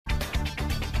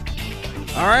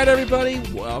All right, everybody,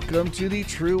 welcome to the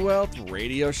True Wealth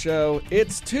Radio Show.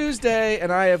 It's Tuesday,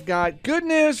 and I have got good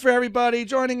news for everybody.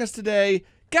 Joining us today,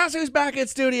 guess who's back at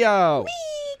studio? Me,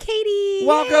 Katie.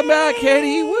 Welcome Yay! back,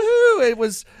 Katie. Woohoo! It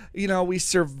was, we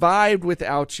survived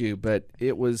without you, but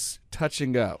it was touch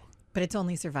and go. But it's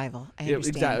only survival. I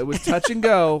understand. Exactly. It was touch and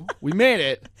go. We made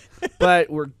it, but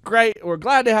we're great. We're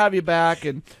glad to have you back,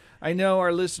 and I know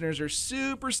our listeners are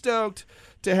super stoked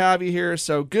to have you here.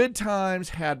 So good times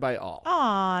had by all.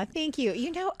 Aw, thank you.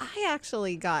 I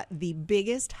actually got the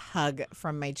biggest hug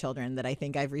from my children that I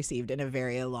think I've received in a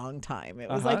very long time. It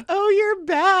was like, oh, you're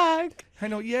back. I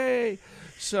know. Yay.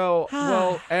 So,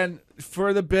 well, and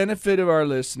for the benefit of our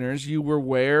listeners, you were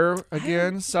where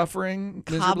again, suffering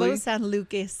miserably? Cabo San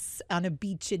Lucas on a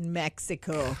beach in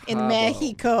Mexico. In Cabo.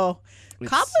 Mexico.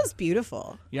 Cabo's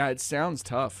beautiful. Yeah, it sounds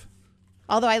tough.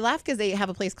 Although I laugh because they have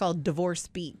a place called Divorce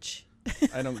Beach.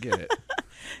 I don't get it.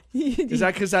 Is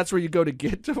that because that's where you go to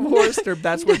get divorced, or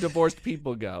that's where divorced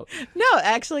people go? No,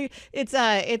 actually, it's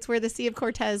where the Sea of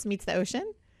Cortez meets the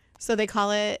ocean. So they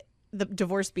call it the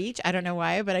Divorce Beach. I don't know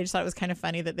why, but I just thought it was kind of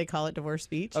funny that they call it Divorce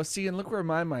Beach. Oh, see, and look where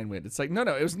my mind went. It's like, no,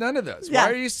 it was none of those. Yeah.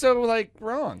 Why are you so,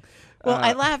 wrong? Well,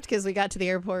 I laughed because we got to the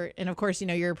airport, and of course,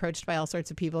 you're approached by all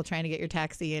sorts of people trying to get your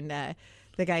taxi, and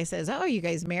the guy says, "Oh, you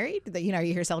guys married? Are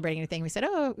you here celebrating anything?" We said,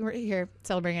 "Oh, we're here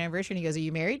celebrating an anniversary." And he goes, "Are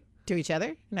you married to each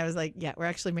other?" And I was like, "Yeah, we're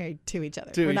actually married to each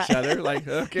other." To each other? Like,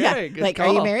 okay, yeah. good Like, call.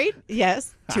 are you married?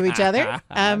 Yes. To each other?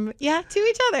 Yeah, to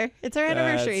each other. It's our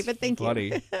anniversary, That's but thank funny.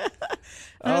 you.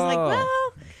 I was like,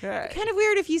 well, Okay. kind of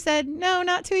weird if you said, no,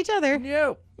 not to each other.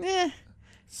 No. Eh.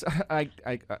 So I'm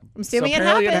assuming it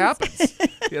apparently happens. it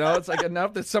happens. It's like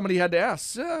enough that somebody had to ask.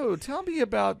 So tell me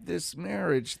about this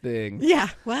marriage thing. Yeah.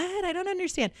 What? I don't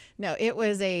understand. No, it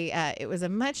was a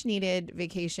much needed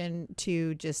vacation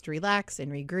to just relax and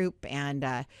regroup.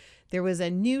 And there was a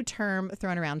new term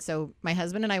thrown around. So my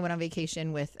husband and I went on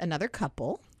vacation with another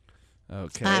couple.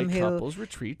 Okay, Couples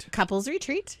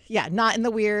retreat. Yeah, not in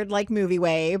the weird movie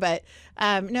way, but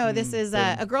no, this is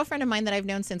a girlfriend of mine that I've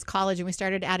known since college, and we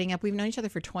started adding up. We've known each other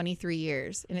for 23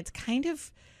 years, and it's kind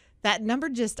of that number.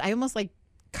 I almost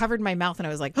covered my mouth, and I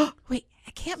was like, oh, wait,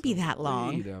 it can't be that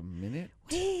long. Wait a minute.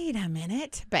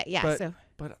 But yeah,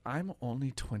 but I'm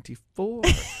only 24.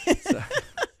 So.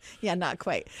 Yeah, not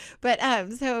quite. But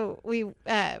so we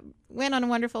went on a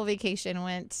wonderful vacation.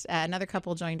 Another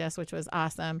couple joined us, which was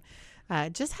awesome.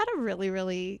 Just had a really,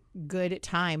 really good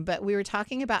time. But we were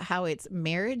talking about how it's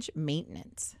marriage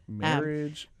maintenance.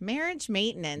 Marriage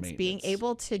maintenance. Being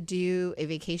able to do a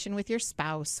vacation with your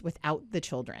spouse without the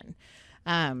children.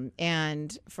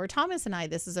 And for Thomas and I,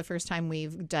 this is the first time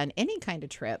we've done any kind of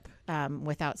trip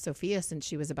without Sophia since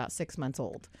she was about 6 months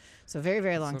old. So very,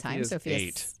 very long time. Sophia's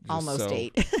 8. Almost so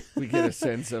 8. We get a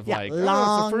sense of long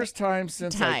it's the first time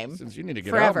since you need to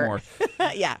get forever. out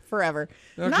more. Yeah, forever.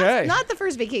 Okay. Not the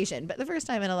first vacation, but the first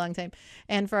time in a long time.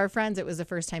 And for our friends, it was the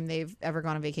first time they've ever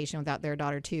gone on vacation without their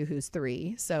daughter too, who's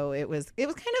 3. So it was kind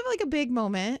of like a big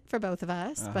moment for both of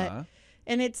us.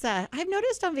 And it's I've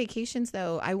noticed on vacations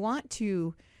though, I want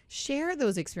to share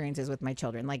those experiences with my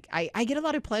children. I get a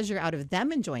lot of pleasure out of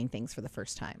them enjoying things for the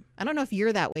first time. I don't know if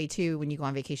you're that way too when you go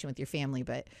on vacation with your family,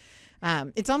 but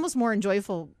it's almost more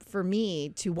enjoyable for me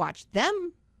to watch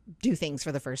them do things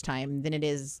for the first time than it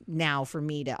is now for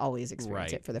me to always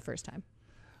experience it for the first time.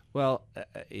 Well,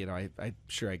 I'm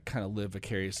sure I kind of live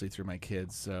vicariously through my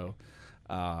kids, so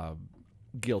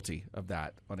guilty of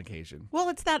that on occasion. Well,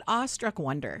 it's that awestruck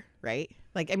wonder, right?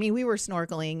 We were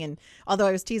snorkeling, and although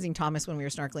I was teasing Thomas when we were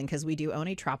snorkeling because we do own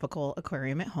a tropical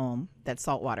aquarium at home that's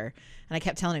saltwater, and I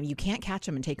kept telling him, you can't catch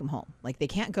them and take them home. They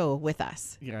can't go with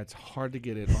us. Yeah, it's hard to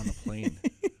get it on a plane.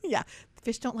 Yeah,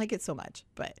 fish don't like it so much,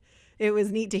 but it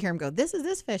was neat to hear him go, this is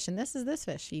this fish and this is this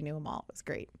fish. He knew them all. It was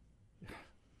great.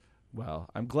 Well,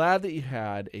 I'm glad that you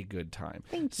had a good time.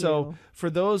 Thank you. So for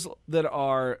those that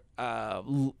are,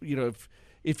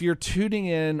 if you're tuning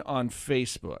in on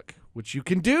Facebook, which you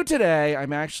can do today,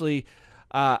 I'm actually,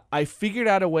 I figured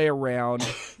out a way around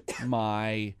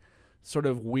my sort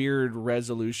of weird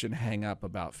resolution hang up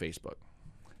about Facebook.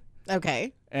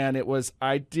 Okay. And it was,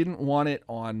 I didn't want it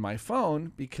on my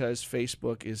phone because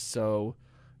Facebook is so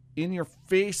in your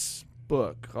face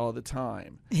all the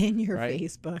time. In your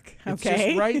Facebook. Okay. It's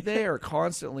just right there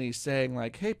constantly saying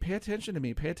hey, pay attention to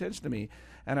me, pay attention to me.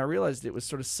 And I realized it was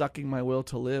sort of sucking my will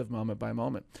to live moment by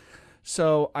moment.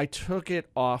 So I took it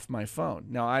off my phone.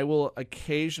 Now I will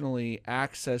occasionally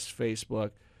access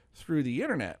Facebook through the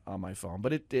internet on my phone,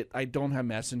 but I don't have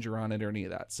Messenger on it or any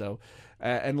of that. So,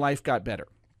 and life got better.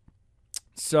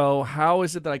 So how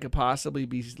is it that I could possibly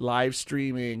be live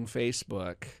streaming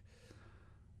Facebook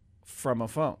from a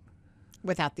phone?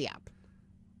 Without the app.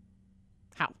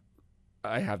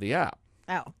 I have the app.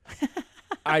 Oh.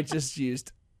 I just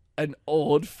used an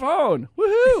old phone.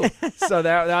 Woohoo! So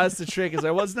that was the trick. Is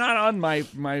it's not on my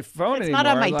phone It's anymore. not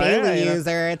on my Like, daily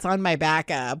user. It's on my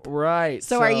backup. Right.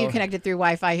 So are you connected through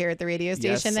Wi-Fi here at the radio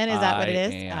station? Yes, then is that what it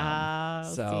is? am.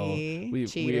 Oh, So see? we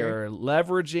Cheater. are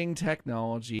leveraging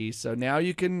technology. So now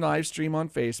you can live stream on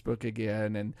Facebook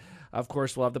again, and of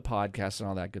course we'll have the podcast and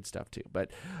all that good stuff too.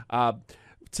 But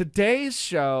today's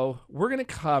show, we're going to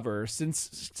cover,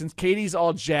 since Katie's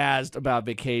all jazzed about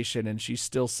vacation and she's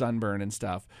still sunburned and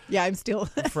stuff. Yeah, I'm still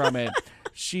from it.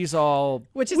 She's all,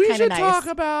 which is we kind of should nice. talk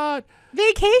about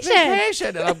vacation.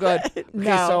 And I'm going, okay,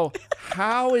 No. so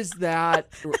how is that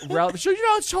relevant? So,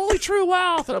 it's totally true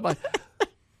wealth. And I'm like,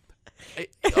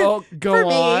 oh, go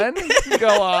on.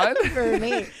 Go on. For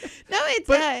me. No,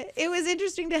 it was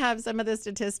interesting to have some of the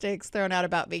statistics thrown out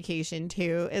about vacation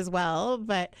too, as well.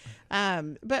 But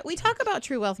we talk about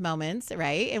true wealth moments,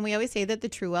 right? And we always say that the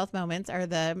true wealth moments are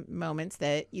the moments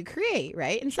that you create,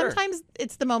 right? And sometimes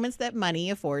it's the moments that money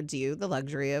affords you the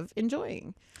luxury of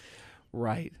enjoying.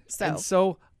 Right.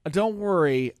 So don't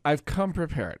worry, I've come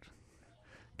prepared.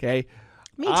 Okay.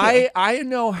 Me too. I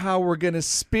know how we're going to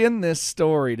spin this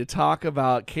story to talk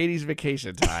about Katie's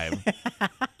vacation time.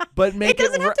 But make it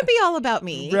doesn't have to be all about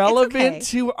me. Relevant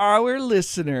to our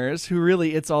listeners, who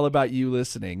really, it's all about you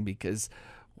listening, because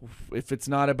if it's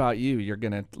not about you, you're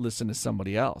going to listen to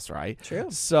somebody else, right? True.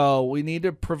 So we need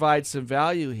to provide some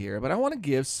value here, but I want to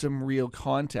give some real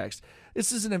context.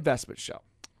 This is an investment show.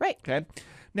 Right. Okay.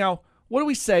 Now, what do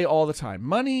we say all the time?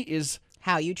 Money is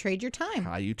how you trade your time.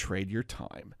 How you trade your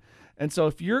time. And so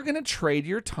if you're going to trade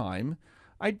your time,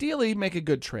 ideally make a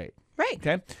good trade. Right.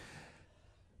 Okay.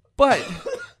 But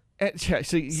so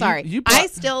sorry,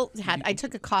 I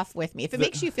took a cough with me. If it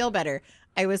makes you feel better,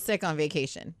 I was sick on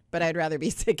vacation, but I'd rather be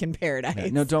sick in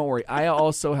paradise. No, don't worry. I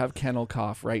also have kennel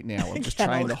cough right now. I'm just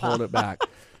trying to hold it back.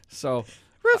 So,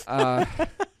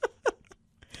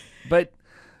 but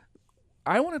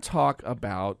I want to talk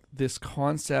about this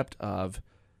concept of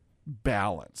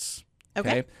balance.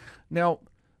 Okay. Now,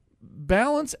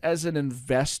 balance as an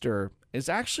investor is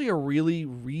actually a really,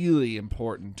 really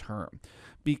important term,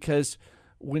 because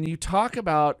when you talk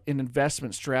about an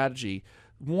investment strategy,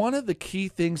 one of the key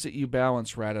things that you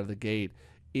balance right out of the gate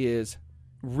is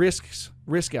risk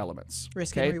elements.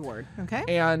 Risk and reward. Okay.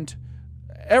 And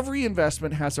every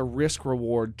investment has a risk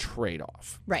reward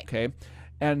trade-off. Right. Okay.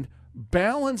 And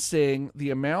balancing the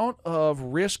amount of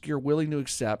risk you're willing to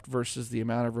accept versus the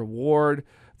amount of reward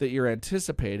that you're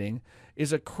anticipating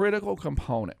is a critical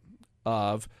component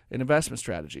of an investment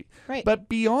strategy. Right. But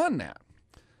beyond that,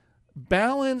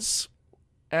 balance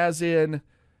as in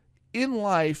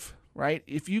life, right?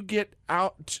 If you get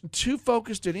out too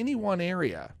focused in any one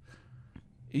area,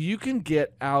 you can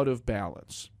get out of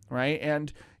balance, right?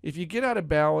 And if you get out of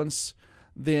balance,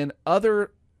 then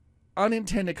other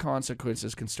unintended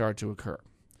consequences can start to occur.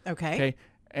 Okay.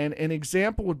 And an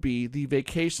example would be the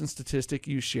vacation statistic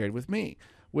you shared with me,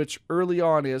 which early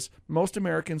on is most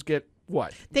Americans get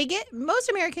what? Most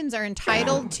Americans are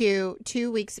entitled to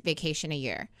 2 weeks vacation a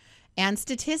year. And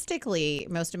statistically,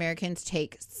 most Americans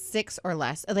take 6 or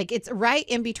less. Like, it's right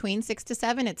in between 6 to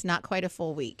 7. It's not quite a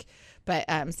full week, but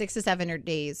 6 to 7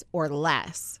 days or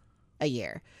less a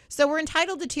year. So we're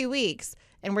entitled to 2 weeks,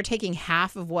 and we're taking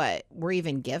half of what we're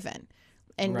even given.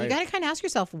 And you got to kind of ask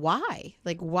yourself, why?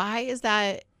 Like, why is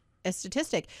that a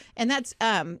statistic? And that's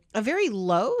a very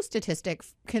low statistic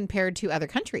compared to other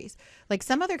countries. Like,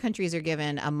 some other countries are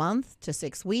given a month to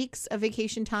 6 weeks of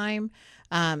vacation time.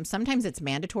 Sometimes it's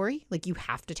mandatory. Like, you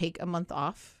have to take a month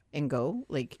off and go,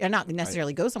 like, or not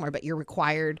necessarily go somewhere, but you're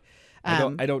required.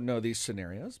 I don't know these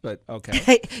scenarios, but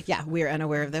okay. Yeah, we're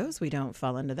unaware of those. We don't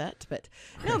fall into that. But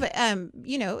no, but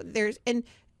and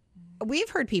we've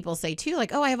heard people say too,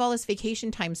 like, oh, I have all this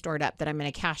vacation time stored up that I'm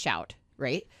going to cash out,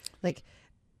 right? Like,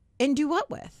 and do what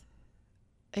with?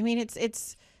 I mean,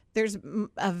 there's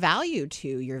a value to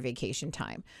your vacation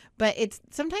time, but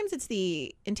sometimes it's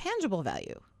the intangible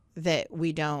value that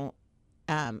we don't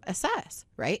assess,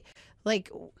 right?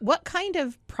 Like, what kind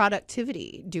of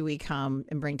productivity do we come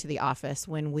and bring to the office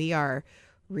when we are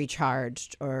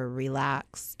recharged or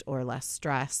relaxed or less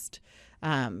stressed?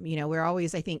 We're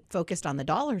always, I think, focused on the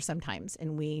dollar sometimes,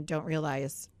 and we don't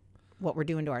realize what we're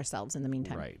doing to ourselves in the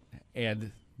meantime. Right.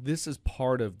 And this is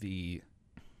part of the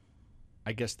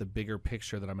bigger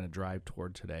picture that I'm going to drive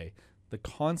toward today. The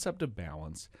concept of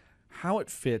balance, how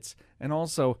it fits, and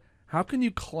also how can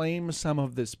you claim some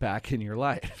of this back in your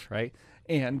life, right?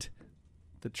 And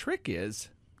the trick is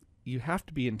you have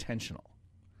to be intentional.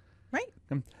 Right.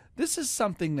 And this is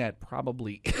something that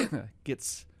probably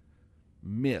gets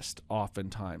missed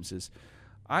oftentimes is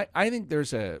I think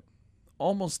there's a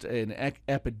almost an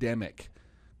epidemic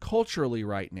culturally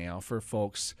right now for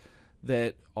folks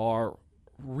that are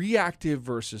reactive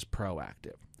versus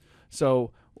proactive.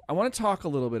 So I want to talk a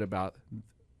little bit about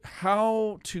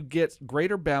how to get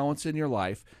greater balance in your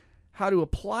life, how to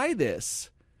apply this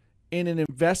in an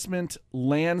investment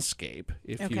landscape,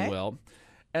 if you will,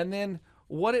 and then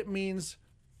what it means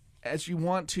as you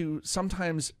want to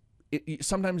sometimes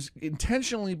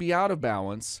intentionally be out of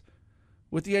balance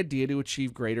with the idea to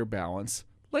achieve greater balance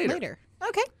later.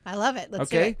 Okay. I love it. Let's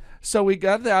do it. So we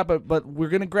got that, but we're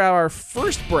going to grab our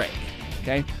first break.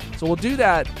 Okay. So we'll do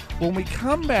that when we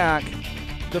come back.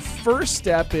 The first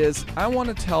step is I want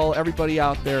to tell everybody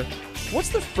out there, what's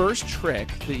the first trick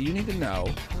that you need to know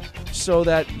so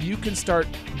that you can start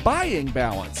buying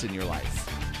balance in your life?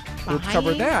 We'll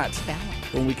cover that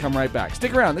when we come right back.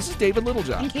 Stick around. This is David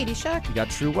Littlejohn. And Katie Shuck. You got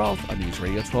True Wealth on News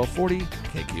Radio 1240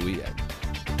 KQEN.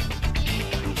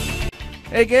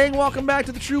 Hey, gang, welcome back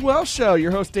to the True Wealth Show.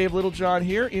 Your host, Dave Littlejohn,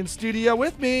 here in studio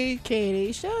with me,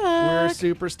 Katie Shuck. We're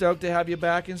super stoked to have you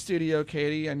back in studio,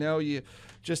 Katie. I know you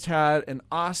just had an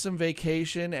awesome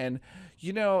vacation, and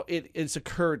you know, it's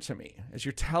occurred to me as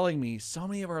you're telling me so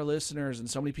many of our listeners and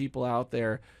so many people out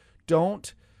there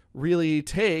don't really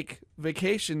take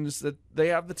vacations that they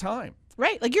have the time.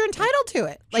 Right. Like, you're entitled to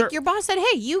it. Like, your boss said,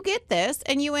 hey, you get this.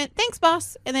 And you went, thanks,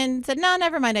 boss. And then said, no,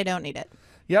 never mind. I don't need it.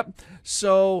 Yep.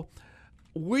 So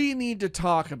we need to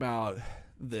talk about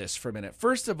this for a minute.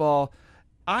 First of all,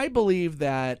 I believe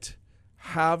that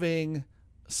having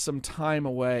some time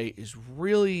away is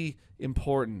really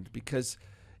important because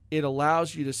it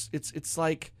allows you to, it's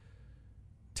like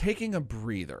taking a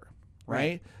breather,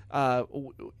 right?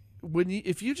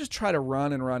 If you just try to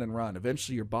run and run and run,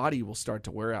 eventually your body will start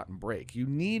to wear out and break. You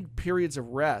need periods of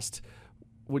rest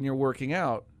when you're working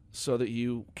out so that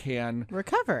you can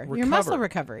recover. Your muscle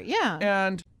recovery. Yeah.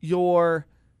 And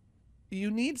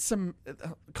you need some,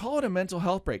 call it a mental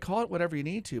health break, call it whatever you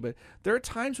need to, but there are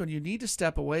times when you need to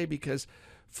step away because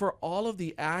for all of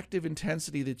the active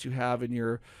intensity that you have in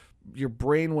your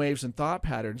brain waves and thought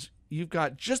patterns, you've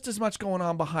got just as much going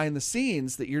on behind the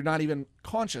scenes that you're not even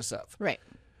conscious of. Right.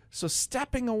 So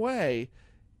stepping away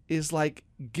is like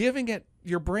giving it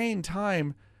your brain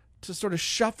time to sort of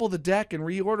shuffle the deck and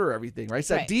reorder everything, right? It's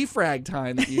that defrag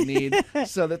time that you need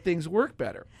so that things work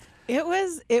better. It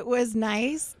was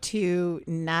nice to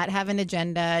not have an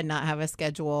agenda, not have a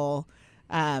schedule.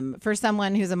 For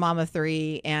someone who's a mom of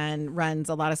 3 and runs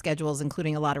a lot of schedules,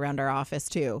 including a lot around our office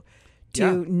too,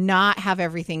 to not have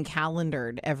everything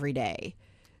calendared every day.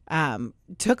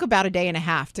 Took about a day and a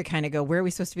half to kind of go, where are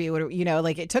we supposed to be?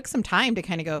 Like it took some time to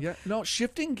kind of go. Yeah, no,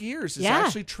 shifting gears is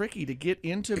actually tricky to get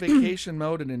into vacation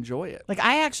mode and enjoy it. Like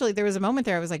there was a moment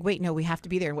there I was like, wait, no, we have to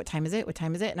be there. What time is it? What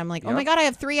time is it? And I'm like, oh my God, I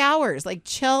have 3 hours. Like,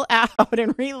 chill out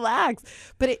and relax.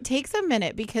 But it takes a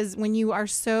minute because when you are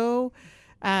so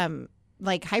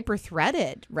like hyper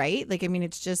threaded, right? Like, I mean,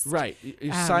 it's just right.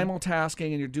 You're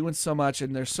simultasking and you're doing so much,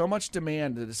 and there's so much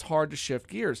demand that it's hard to shift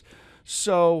gears.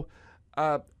 So,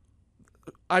 I'm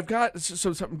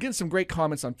getting some great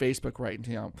comments on Facebook right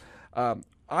now.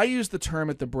 I use the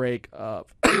term at the break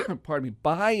of,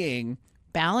 buying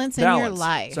balance in your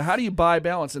life. So how do you buy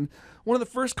balance? And one of the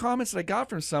first comments that I got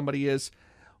from somebody is,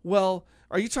 well,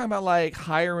 are you talking about like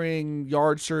hiring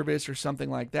yard service or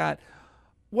something like that?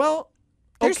 Well,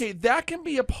 okay, that can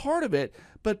be a part of it,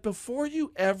 but before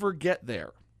you ever get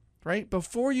there, right?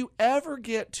 Before you ever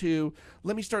get to,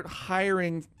 let me start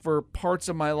hiring for parts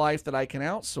of my life that I can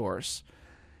outsource,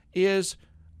 is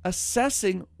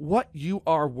assessing what you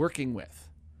are working with.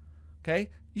 Okay?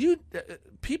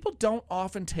 People don't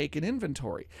often take an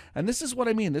inventory. And this is what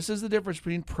I mean. This is the difference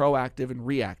between proactive and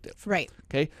reactive. Right.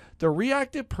 Okay? The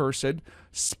reactive person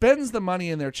spends the money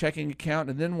in their checking account,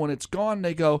 and then when it's gone,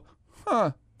 they go,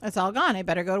 it's all gone. I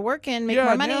better go to work and make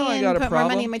more money and put more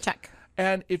money in my check.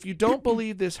 And if you don't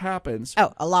believe this happens,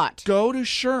 a lot. Go to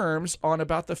Sherm's on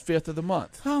about the 5th of the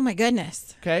month. Oh my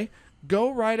goodness. Okay?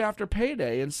 Go right after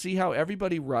payday and see how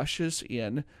everybody rushes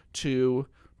in to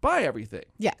buy everything.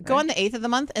 Yeah, go on the 8th of the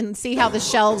month and see how the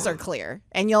shelves are clear,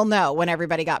 and you'll know when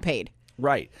everybody got paid.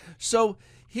 Right. So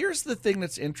here's the thing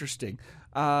that's interesting.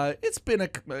 It's been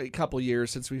a couple years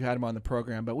since we've had him on the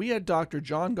program, but we had Dr.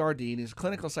 John Gardine, he's a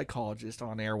clinical psychologist,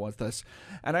 on air with us,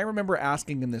 and I remember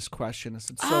asking him this question. I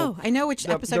said, I know which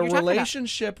episode you're talking about. The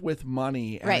relationship with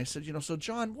money. And I said, so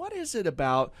John, what is it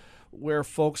about where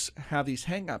folks have these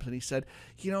hang-ups? And he said,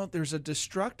 there's a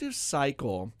destructive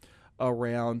cycle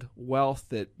around wealth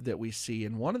that we see,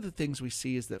 and one of the things we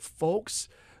see is that folks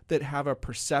that have a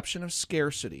perception of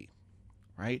scarcity,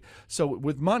 right? So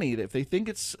with money, if they think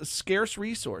it's a scarce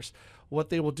resource, what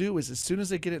they will do is as soon as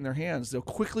they get it in their hands, they'll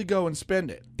quickly go and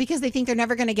spend it. Because they think they're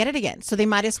never going to get it again. So they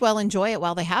might as well enjoy it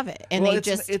while they have it. And well,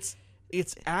 they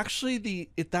it's actually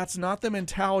that's not the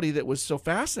mentality that was so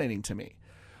fascinating to me.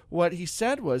 What he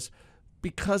said was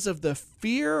because of the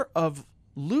fear of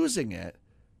losing it,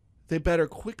 they better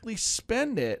quickly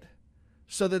spend it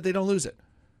so that they don't lose it.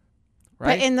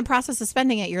 Right? But in the process of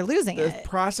spending it, you're losing it. The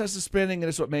process of spending it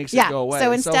is what makes it go away.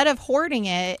 So instead of hoarding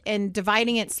it and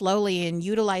dividing it slowly and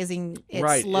utilizing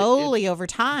it slowly over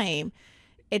time,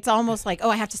 it's almost like,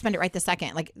 oh, I have to spend it right this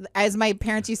second. Like, as my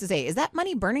parents used to say, is that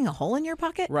money burning a hole in your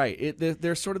pocket? Right.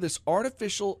 There's sort of this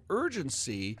artificial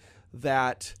urgency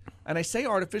that, and I say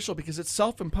artificial because it's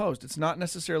self-imposed. It's not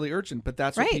necessarily urgent, but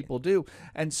that's what people do.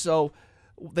 And so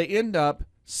they end up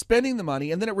spending the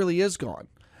money and then it really is gone.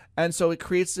 And so it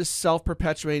creates this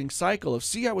self-perpetuating cycle of,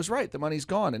 see, I was right, the money's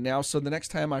gone. And now, so the next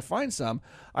time I find some,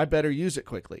 I better use it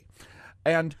quickly.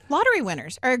 And lottery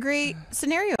winners are a great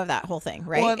scenario of that whole thing,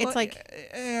 right? Well, it's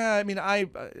like, I mean,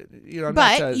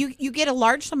 but you get a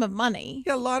large sum of money.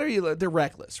 Yeah, lottery, they're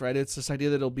reckless, right? It's this idea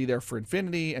that it'll be there for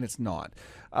infinity, and it's not.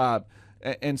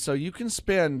 And so you can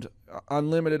spend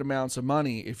unlimited amounts of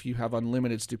money if you have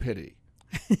unlimited stupidity,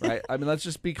 right? I mean, let's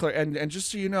just be clear. And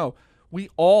just so you know, we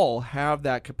all have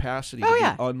that capacity to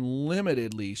be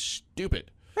unlimitedly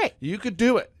stupid. Right. You could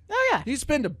do it. Oh, yeah. You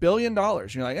spend $1 billion.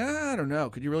 You're like, I don't know.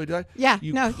 Could you really do that? Yeah.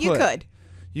 You could.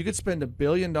 You could spend $1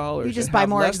 billion. You just buy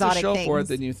more exotic less to show things for it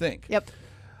than you think. Yep.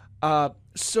 But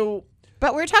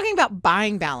we're talking about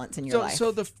buying balance in your life.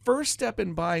 So the first step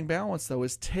in buying balance, though,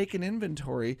 is take an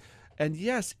inventory. And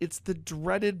yes, it's the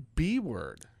dreaded B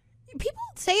word. People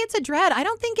say it's a dread. I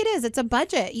don't think it is. It's a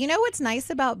budget. You know what's nice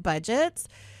about budgets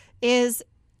is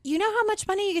you know how much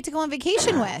money you get to go on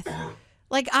vacation with.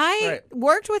 Like I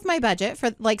worked with my budget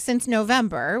for since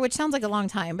November, which sounds like a long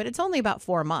time, but it's only about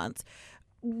 4 months.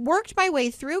 Worked my way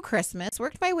through Christmas,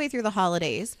 worked my way through the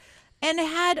holidays, and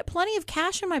had plenty of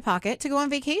cash in my pocket to go on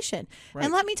vacation. Right.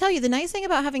 And let me tell you, the nice thing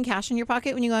about having cash in your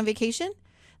pocket when you go on vacation,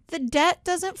 the debt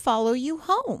doesn't follow you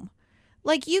home.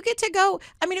 Like you get to go.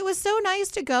 I mean, it was so nice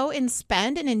to go and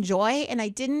spend and enjoy, and I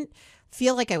didn't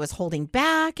feel like I was holding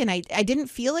back, and I didn't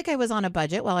feel like I was on a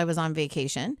budget while I was on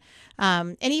vacation.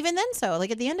 And even then, so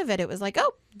at the end of it, it was like,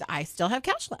 oh, I still have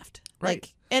cash left.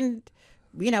 Right. And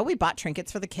we bought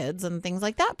trinkets for the kids and things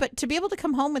like that. But to be able to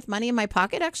come home with money in my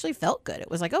pocket actually felt good. It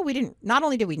was like, oh, not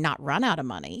only did we not run out of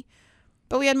money,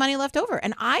 but we had money left over.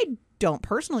 And I don't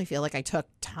personally feel like I took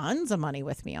tons of money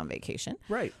with me on vacation.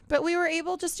 Right. But we were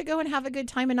able just to go and have a good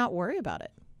time and not worry about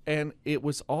it. And it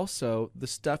was also the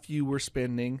stuff you were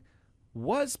spending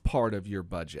was part of your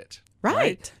budget.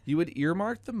 Right. You would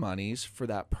earmark the monies for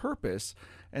that purpose.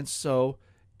 And so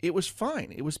it was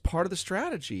fine. It was part of the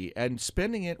strategy. And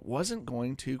spending it wasn't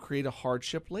going to create a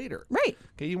hardship later. Right.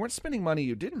 Okay. You weren't spending money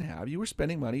you didn't have. You were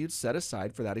spending money you'd set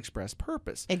aside for that express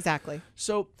purpose. Exactly.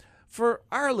 So for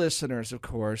our listeners, of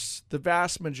course, the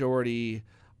vast majority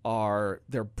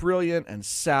they're brilliant and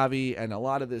savvy. And a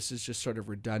lot of this is just sort of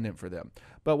redundant for them.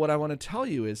 But what I want to tell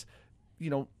you is,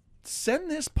 send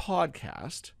this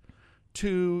podcast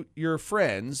to your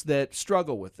friends that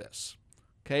struggle with this,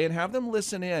 okay, and have them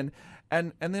listen in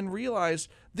and then realize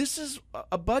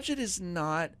a budget is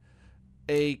not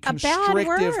a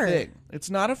constrictive thing.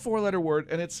 It's not a 4-letter word,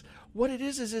 and it's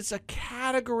a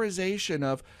categorization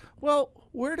of, well,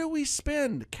 where do we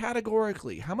spend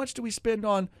categorically? How much do we spend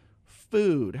on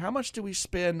food? How much do we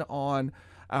spend on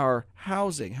our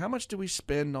housing? How much do we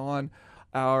spend on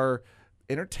our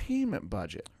entertainment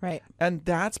budget? Right. And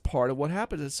that's part of what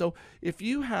happens. And so if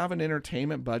you have an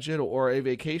entertainment budget or a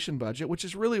vacation budget, which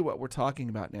is really what we're talking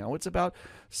about now, it's about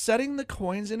setting the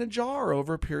coins in a jar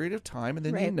over a period of time. And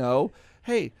then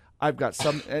hey, I've got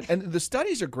some, and the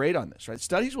studies are great on this, right?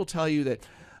 Studies will tell you that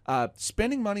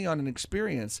spending money on an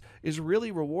experience is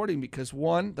really rewarding because,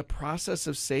 one, the process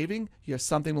of saving, you have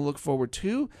something to look forward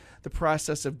to. The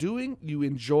process of doing, you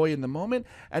enjoy in the moment.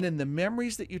 And in the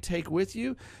memories that you take with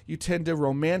you, you tend to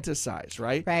romanticize,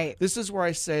 right? Right. This is where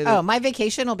I say that. Oh, my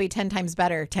vacation will be 10 times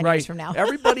better 10 years from now.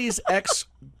 Everybody's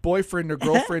ex-boyfriend or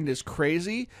girlfriend is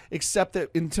crazy, except that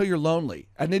until you're lonely.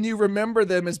 And then you remember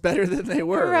them as better than they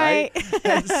were, right?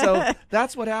 And so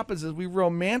that's what happens is we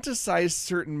romanticize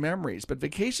certain memories. But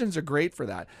vacations are great for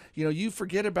that. You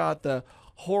forget about the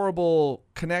horrible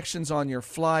connections on your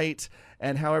flight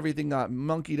and how everything got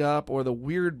monkeyed up, or the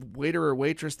weird waiter or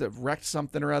waitress that wrecked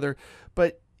something or other.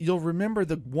 But you'll remember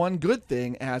the one good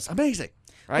thing as amazing,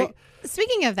 right? Well,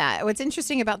 speaking of that, what's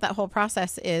interesting about that whole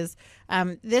process is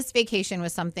this vacation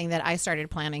was something that I started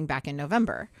planning back in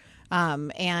November.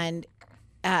 And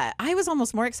I was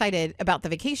almost more excited about the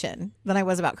vacation than I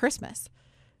was about Christmas.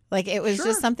 Like it was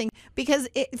just something, because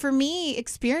for me,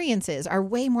 experiences are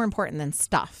way more important than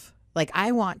stuff. Like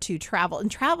I want to travel, and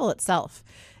travel itself,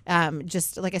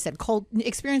 just like I said,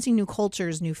 experiencing new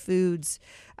cultures, new foods,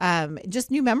 just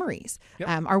new memories,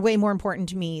 are way more important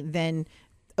to me than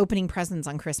opening presents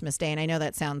on Christmas Day. And I know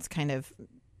that sounds kind of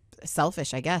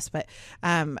selfish, I guess, but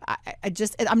I'm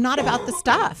not about the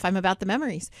stuff. I'm about the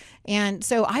memories. And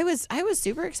so I was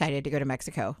super excited to go to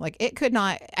Mexico. Like it could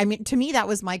not, I mean, to me, that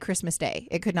was my Christmas Day.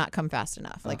 It could not come fast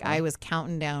enough. Like I was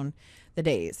counting down the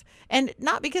days, and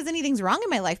not because anything's wrong in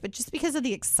my life, but just because of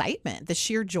the excitement, the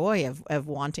sheer joy of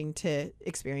wanting to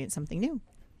experience something new.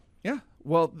 Yeah.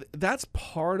 Well, that's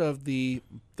part of the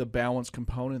balance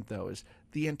component, though, is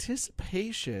the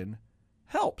anticipation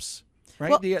helps. Right.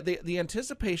 Well, the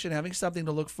anticipation, having something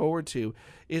to look forward to,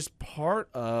 is part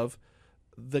of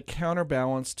the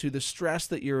counterbalance to the stress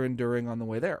that you're enduring on the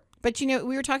way there. But, we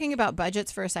were talking about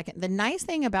budgets for a second. The nice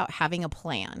thing about having a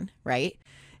plan, right,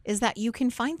 is that you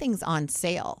can find things on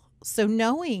sale. So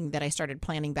knowing that I started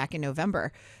planning back in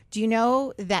November, do you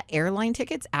know that airline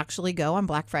tickets actually go on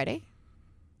Black Friday?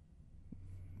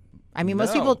 I mean,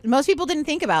 most people didn't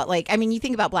think about, you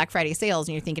think about Black Friday sales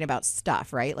and you're thinking about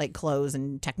stuff, right? Like clothes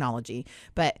and technology.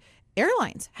 But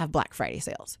airlines have Black Friday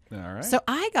sales. All right. So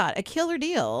I got a killer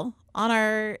deal on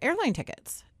our airline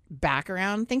tickets back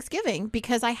around Thanksgiving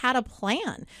because I had a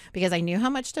plan, because I knew how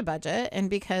much to budget, and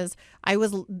because I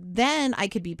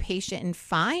could be patient and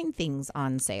find things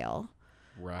on sale.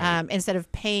 Right. Instead of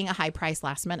paying a high price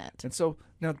last minute. And so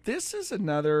now this is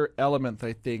another element that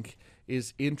I think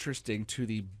is interesting to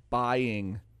the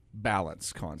buying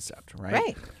balance concept, right?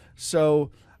 Right.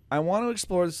 So I want to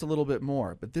explore this a little bit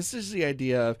more, but this is the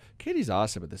idea of, Katie's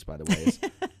awesome at this, by the way, is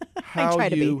how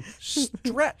you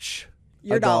stretch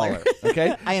your dollar.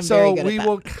 Okay. I am very good at that. So we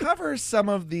will cover some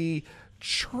of the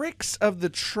tricks of the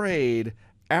trade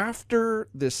after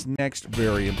this next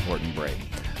very important break.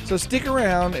 So stick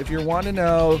around if you want to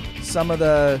know some of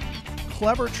the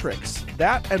clever tricks,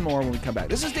 that and more when we come back.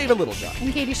 This is David Littlejohn.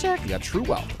 And Katie Shook. You got True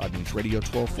Wealth on News Radio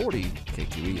 1240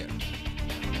 KQEN.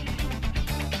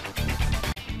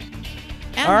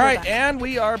 All right, and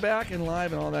we are back and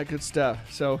live and all that good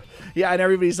stuff. So, yeah, and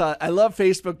everybody's I love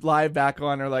Facebook Live back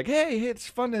on. They're like, hey, it's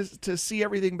fun to see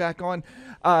everything back on.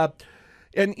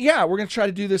 And, yeah, we're going to try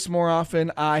to do this more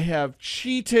often. I have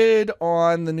cheated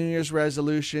on the New Year's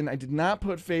resolution. I did not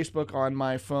put Facebook on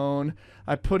my phone.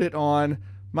 I put it on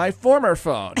my former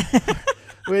phone,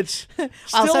 which still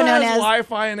also known has as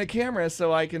Wi-Fi and a camera,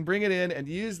 so I can bring it in and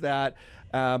use that.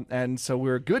 And so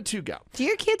we're good to go. Do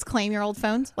your kids claim your old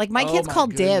phones? Like my kids call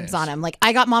dibs on them. Like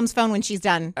I got mom's phone when she's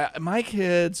done. My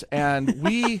kids and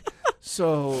we,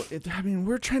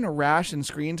 we're trying to ration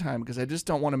screen time because I just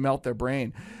don't want to melt their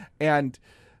brain. And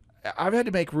I've had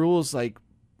to make rules like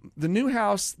the new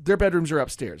house, their bedrooms are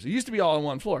upstairs. It used to be all on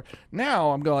one floor. Now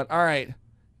I'm going, all right,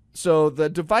 so the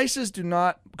devices do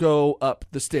not go up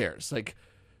the stairs. Like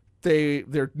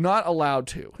they're not allowed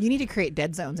to. You need to create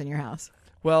dead zones in your house.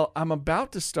 Well, I'm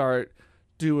about to start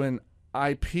doing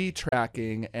IP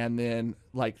tracking and then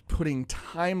like putting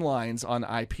timelines on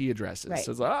IP addresses. Right.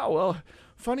 So it's like,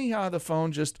 funny how the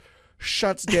phone just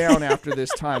shuts down after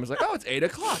this time. It's like, it's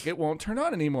 8:00. It won't turn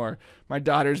on anymore. My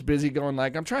daughter's busy going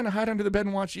like, I'm trying to hide under the bed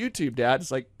and watch YouTube, Dad.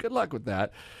 It's like, good luck with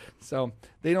that. So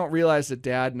they don't realize that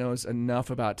Dad knows enough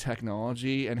about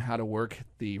technology and how to work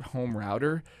the home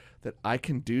router that I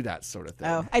can do that sort of thing.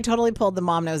 Oh, I totally pulled the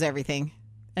mom knows everything.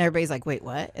 And everybody's like, wait,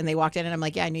 what? And they walked in and I'm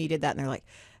like, yeah, I knew you did that. And they're like,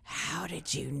 how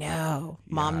did you know?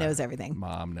 Mom knows everything.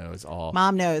 Mom knows all.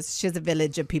 Mom knows. She has a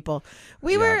village of people.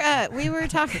 We were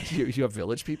talking. You have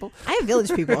village people? I have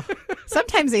village people.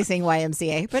 Sometimes they sing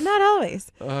YMCA, but not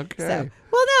always. Okay. So,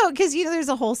 well, no, because there's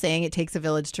a whole saying, it takes a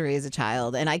village to raise a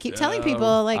child. And I keep telling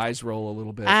people like eyes roll a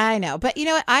little bit. I know. But you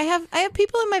know what? I have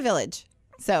people in my village.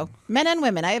 So men and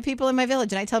women, I have people in my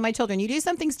village. And I tell my children, you do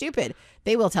something stupid,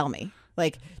 they will tell me.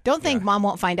 Like, don't think mom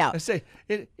won't find out. I say,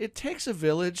 it takes a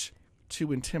village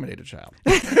to intimidate a child.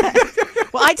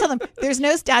 Well, I tell them, there's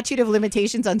no statute of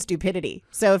limitations on stupidity.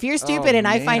 So if you're stupid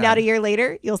I find out a year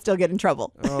later, you'll still get in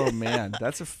trouble. Oh, man.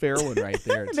 That's a fair one right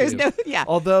there, too. There's no,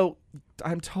 Although,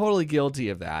 I'm totally guilty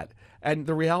of that. And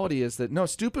the reality is that, no,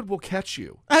 stupid will catch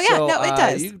you. Oh, yeah. So, no, it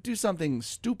does. You do something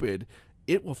stupid,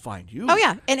 it will find you. Oh,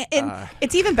 yeah. And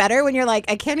it's even better when you're like,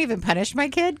 I can't even punish my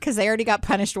kid because they already got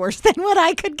punished worse than what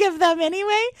I could give them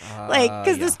anyway.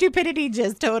 Because the stupidity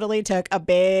just totally took a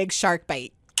big shark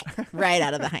bite right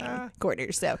out of the hind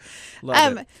quarters. So,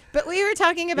 but we were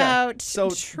talking about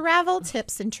travel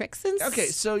tips and tricks and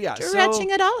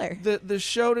stretching a dollar. The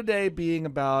show today being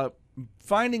about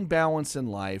finding balance in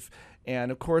life.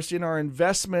 And of course, in our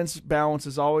investments, balance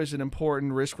is always an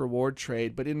important risk-reward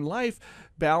trade. But in life,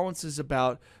 balance is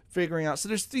about figuring out. So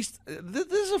there's these. This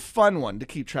is a fun one to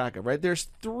keep track of, right? There's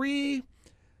three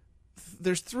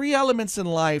elements in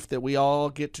life that we all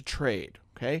get to trade.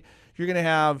 Okay, you're going to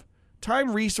have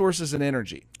time, resources, and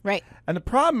energy. Right. And the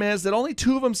problem is that only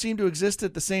two of them seem to exist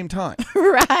at the same time.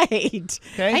 Right.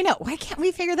 Okay. I know. Why can't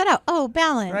we figure that out? Oh,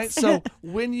 balance. Right. So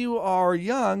when you are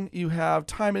young, you have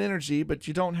time and energy, but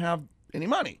you don't have any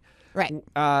money. Right.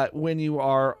 When you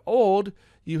are old,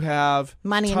 you have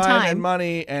Money time and and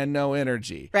money and no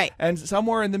energy. Right. And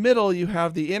somewhere in the middle, you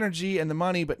have the energy and the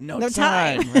money, but no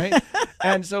time. Right.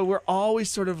 And so we're always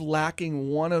sort of lacking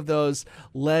one of those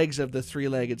legs of the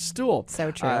three-legged stool.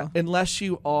 So true. Unless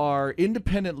you are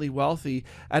independently wealthy.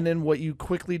 And then what you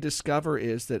quickly discover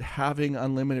is that having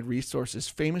unlimited resources is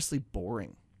famously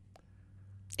boring.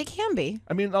 It can be.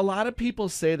 I mean, a lot of people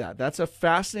say that. That's a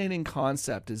fascinating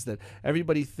concept, is that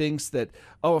everybody thinks that,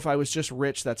 oh, if I was just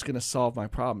rich, that's going to solve my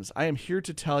problems. I am here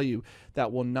to tell you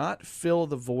that will not fill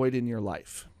the void in your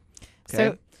life. Okay?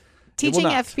 So teaching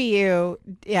FPU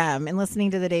and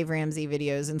listening to the Dave Ramsey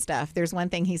videos and stuff, there's one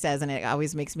thing he says, and it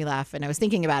always makes me laugh, and I was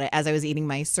thinking about it as I was eating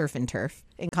my surf and turf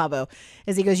in Cabo,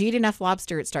 is he goes, you eat enough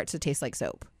lobster, it starts to taste like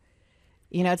soap.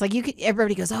 You know, it's like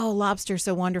everybody goes, oh, lobster's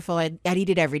so wonderful. I'd eat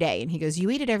it every day. And he goes, you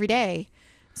eat it every day,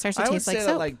 it starts to taste like soap. I would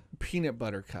say that like peanut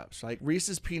butter cups, like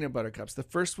Reese's peanut butter cups. The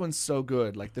first one's so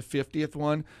good. Like the 50th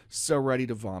one, so ready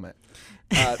to vomit.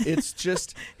 It's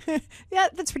just. Yeah,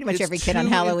 that's pretty much every kid on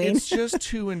Halloween. It's just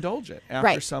too indulgent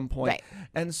after some point. Right.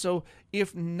 And so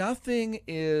if nothing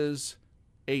is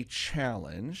a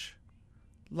challenge,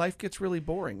 life gets really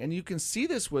boring. And you can see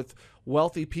this with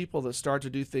wealthy people that start to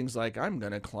do things like, I'm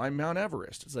going to climb Mount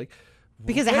Everest. It's like,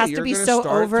 because it has to be so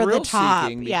over the top.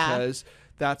 Because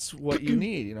that's what you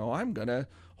need. You know, I'm going to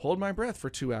hold my breath for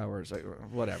 2 hours, like,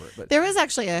 whatever. But there was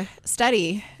actually a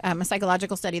study, a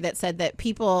psychological study, that said that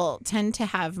people tend to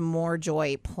have more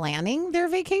joy planning their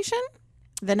vacation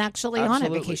than actually on a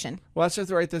vacation. Well,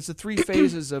 that's right. That's the three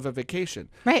phases of a vacation.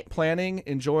 Right. Planning,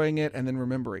 enjoying it, and then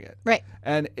remembering it. Right.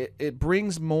 And it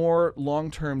brings more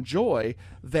long-term joy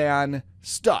than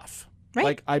stuff. Right.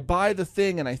 Like I buy the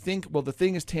thing and I think, well, the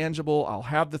thing is tangible. I'll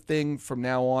have the thing from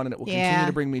now on and it will continue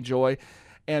to bring me joy.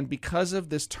 And because of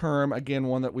this term, again,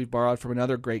 one that we've borrowed from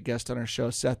another great guest on our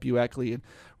show, Seth Bueckley, and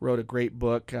wrote a great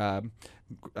book,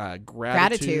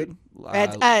 Gratitude.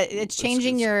 It's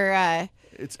changing your...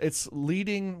 It's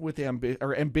leading with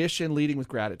ambition, leading with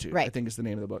gratitude. Right. I think is the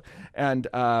name of the book. And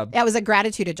it was a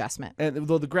gratitude adjustment. And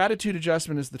though the gratitude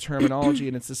adjustment is the terminology,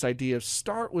 and it's this idea of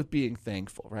start with being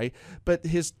thankful, right? But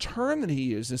his term that he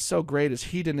used is so great, is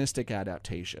hedonistic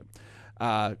adaptation.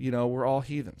 We're all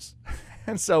heathens,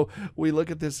 and so we look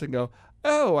at this and go,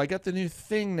 oh, I got the new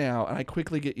thing now, and I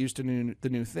quickly get used to the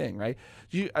new thing, right?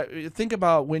 You think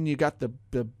about when you got the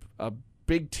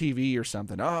big TV or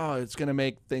something. Oh, it's going to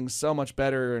make things so much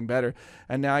better and better.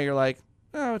 And now you're like,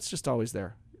 oh, it's just always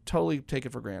there. Totally take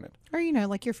it for granted. Or,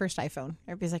 like your first iPhone.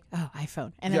 Everybody's like, oh,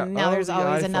 iPhone. And then now there's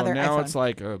always another now iPhone. Now it's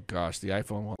like, oh, gosh, the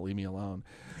iPhone won't leave me alone.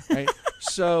 Right?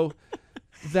 So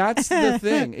that's the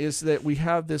thing, is that we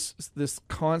have this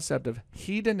concept of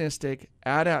hedonistic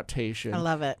adaptation. I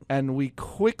love it. And we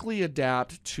quickly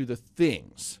adapt to the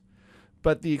things.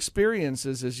 But the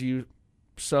experiences, as you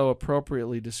so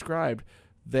appropriately described,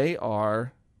 they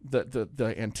are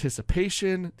the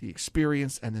anticipation, the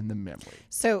experience, and then the memory.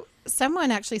 So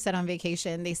someone actually said on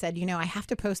vacation, they said, I have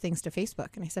to post things to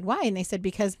Facebook. And I said, why? And they said,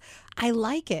 because I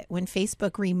like it when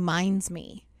Facebook reminds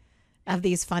me of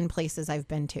these fun places I've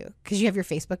been to. Because you have your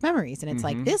Facebook memories, and it's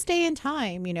like, this day and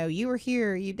time, you were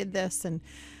here, you did this. And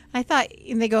I thought,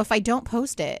 and they go, if I don't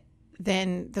post it,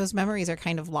 then those memories are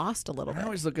kind of lost a little bit. I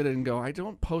always look at it and go, I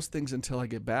don't post things until I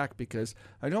get back because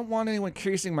I don't want anyone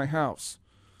casing my house.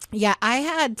 Yeah, I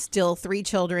had still 3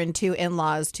 children, 2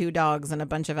 in-laws, 2 dogs, and a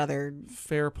bunch of other.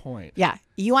 Fair point. Yeah,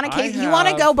 you want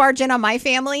to go barge in on my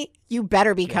family? You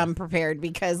better become prepared,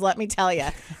 because let me tell you,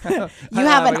 you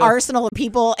have an arsenal of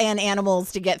people and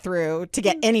animals to get through to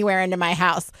get anywhere into my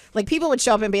house. Like, people would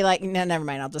show up and be like, "No, never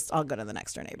mind. I'll go to the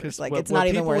next door neighbors." Like, it's not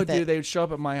even worth it. They would show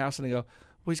up at my house and they go,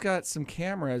 well, he's got some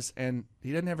cameras and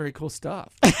he doesn't have very cool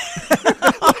stuff. like,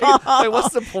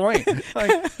 what's the point?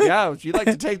 Like, yeah, if you'd like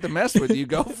to take the mess with you,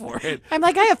 go for it. I'm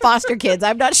like, I have foster kids.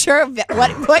 I'm not sure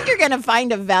what you're going to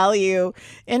find of value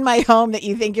in my home that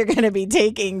you think you're going to be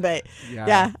taking. But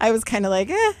yeah I was kind of like,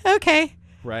 okay.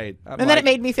 Right. And then it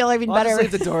made me feel even better. I'll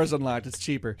just leave the doors unlocked. It's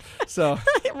cheaper. So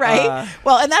right.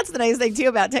 Well, and that's the nice thing too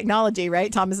about technology,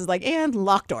 right? Thomas is like, and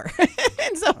lock door.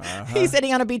 And so he's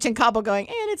sitting on a beach in Cabo going,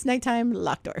 and it's nighttime,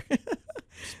 lock door.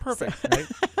 It's perfect, right?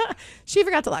 She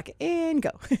forgot to lock it and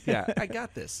go. Yeah, I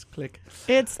got this. Click.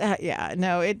 It's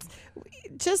it's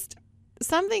just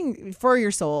something for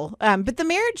your soul. But the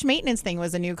marriage maintenance thing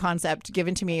was a new concept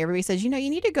given to me. Everybody says, you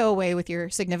need to go away with your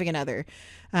significant other.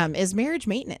 Is marriage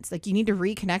maintenance. Like, you need to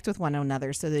reconnect with one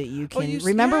another so that you can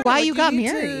remember why you got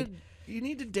married. You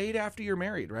need to date after you're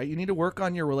married, right? You need to work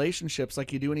on your relationships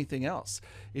like you do anything else.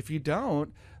 If you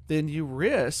don't, then you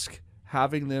risk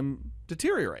having them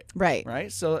deteriorate. Right.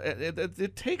 Right. So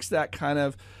it takes that kind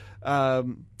of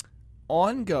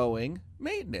ongoing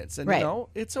maintenance. And,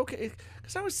 it's okay.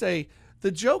 Because I would say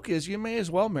the joke is you may as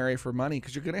well marry for money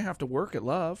because you're going to have to work at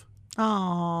love.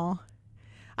 Oh,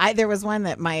 there was one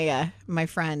that my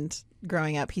friend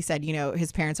growing up, he said,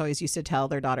 his parents always used to tell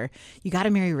their daughter, you got to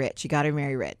marry rich. You got to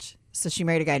marry rich. So she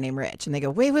married a guy named Rich, and they go,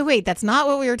 wait, that's not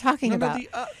what we were talking about.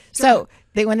 So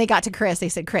when they got to Chris, they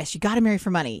said, Chris, you got to marry for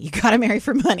money. You got to marry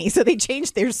for money. So they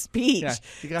changed their speech. Yeah,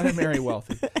 you got to marry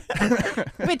wealthy.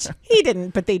 Which he didn't,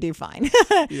 but they do fine.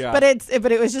 Yeah. But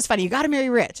it was just funny. You got to marry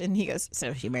Rich. And he goes,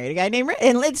 so she married a guy named Rich.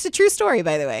 And it's a true story,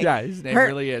 by the way. Yeah, his name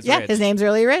really is Rich. His name's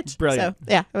really Rich. Brilliant. So,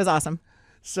 yeah, it was awesome.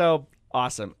 So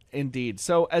awesome. Indeed.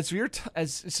 So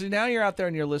so now you're out there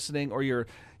and you're listening, or you're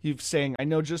saying, I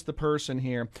know just the person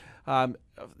here.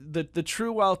 The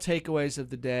true well takeaways of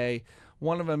the day,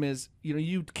 one of them is,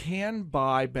 you can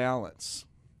buy balance.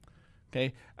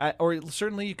 Okay. Or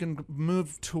certainly you can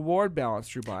move toward balance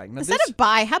through buying. Now, instead of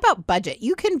buy, how about budget?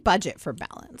 You can budget for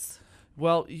balance.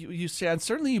 Well, you said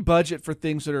certainly you budget for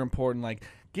things that are important, like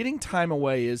getting time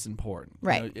away is important.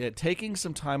 Right. Taking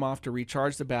some time off to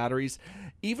recharge the batteries,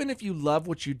 even if you love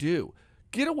what you do.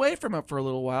 Get away from it for a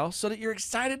little while so that you're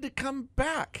excited to come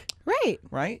back. Right.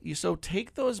 Right? So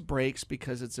take those breaks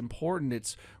because it's important.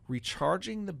 It's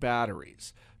recharging the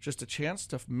batteries. Just a chance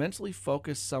to mentally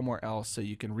focus somewhere else so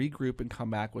you can regroup and come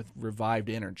back with revived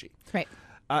energy. Right.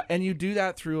 And you do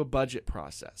that through a budget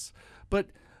process. But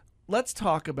let's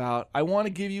talk about, I want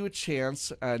to give you a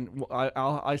chance, and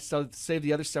I'll save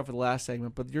the other stuff for the last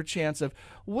segment, but your chance of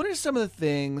what are some of the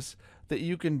things that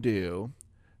you can do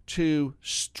to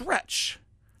stretch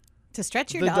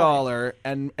your dollar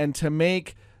and to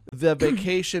make the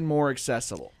vacation more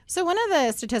accessible. So one of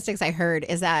the statistics I heard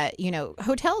is that,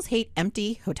 hotels hate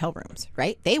empty hotel rooms,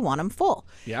 right? They want them full.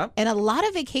 Yeah. And a lot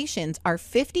of vacations are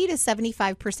 50 to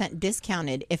 75%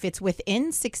 discounted if it's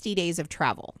within 60 days of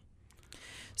travel.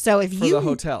 So if for the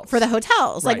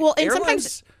hotels. Right. Like, well, and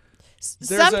Airlines,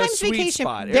 sometimes a sweet vacation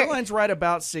spot. Airlines right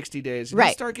about 60 days.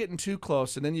 You start getting too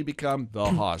close, and then you become the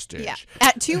hostage. Yeah.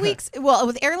 At 2 weeks,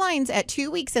 with airlines, at 2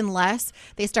 weeks and less,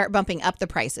 they start bumping up the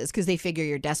prices because they figure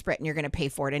you're desperate and you're going to pay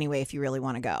for it anyway if you really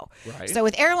want to go. Right. So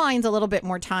with airlines, a little bit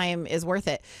more time is worth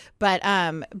it. But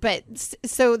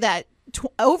so that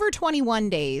over 21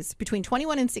 days, between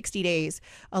 21 and 60 days,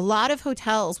 a lot of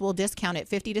hotels will discount it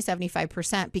 50 to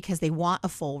 75% because they want a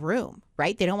full room,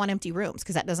 right? They don't want empty rooms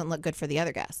because that doesn't look good for the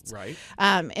other guests. Right.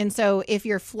 And so if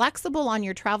you're flexible on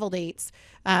your travel dates,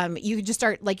 you can just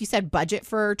start, like you said, budget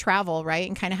for travel, right?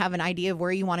 And kind of have an idea of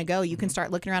where you want to go. You can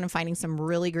start looking around and finding some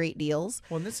really great deals.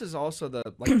 Well, and this is also the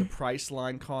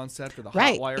Priceline concept or the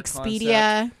right. Hotwire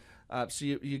Expedia. concept. So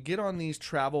you get on these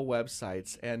travel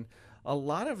websites, and a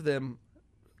lot of them,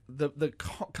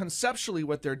 conceptually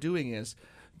what they're doing is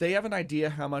they have an idea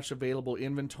how much available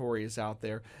inventory is out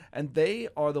there, and they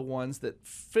are the ones that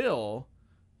fill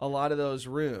a lot of those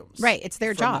rooms. Right, it's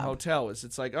their job. The hotel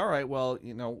it's like, all right, well,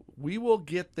 we will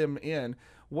get them in.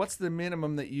 What's the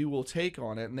minimum that you will take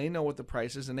on it? And they know what the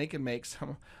price is, and they can make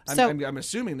some. I'm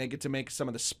assuming they get to make some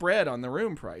of the spread on the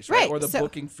room price, right? Or the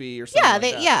booking fee or something. Yeah, like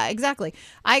that. Yeah, exactly.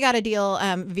 I got a deal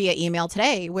via email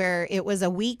today where it was a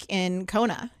week in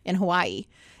Kona in Hawaii.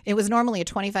 It was normally a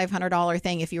 $2,500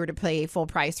 thing if you were to pay full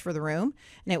price for the room,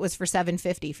 and it was for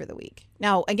 $750 for the week.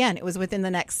 Now, again, it was within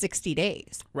the next 60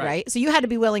 days, right? So you had to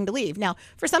be willing to leave. Now,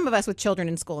 for some of us with children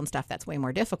in school and stuff, that's way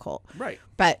more difficult. Right.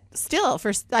 But still,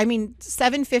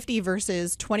 $750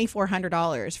 versus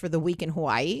 $2,400 for the week in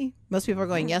Hawaii, most people are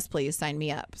going, yes, please, sign me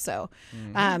up. So,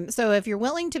 so if you're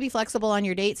willing to be flexible on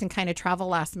your dates and kind of travel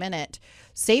last minute,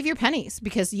 save your pennies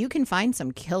because you can find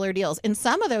some killer deals. And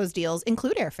some of those deals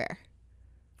include airfare.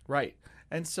 Right.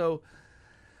 And so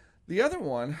the other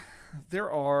one,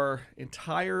 there are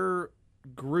entire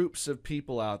groups of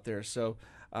people out there. So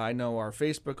I know our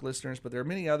Facebook listeners, but there are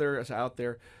many others out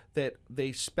there that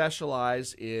they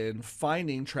specialize in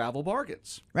finding travel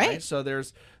bargains. Right. So they're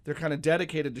kind of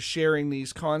dedicated to sharing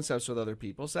these concepts with other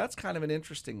people. So that's kind of an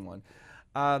interesting one.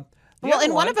 And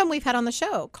one of them we've had on the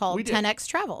show called 10X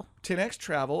Travel. 10X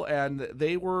Travel, and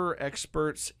they were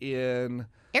experts in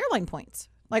airline points.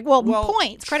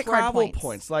 Points, credit card travel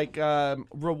points. Like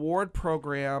reward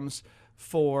programs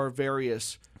for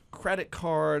various credit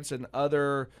cards and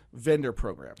other vendor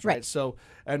programs, right? So,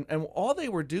 and all they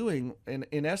were doing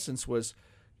in essence was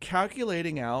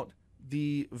calculating out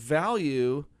the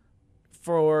value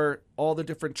for all the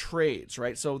different trades,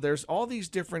 right? So there's all these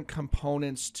different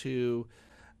components to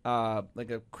like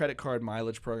a credit card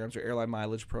mileage programs or airline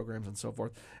mileage programs and so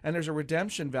forth. And there's a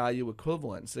redemption value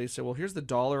equivalent. So they say, well, here's the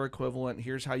dollar equivalent.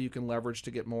 Here's how you can leverage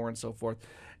to get more and so forth.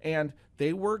 And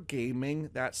they were gaming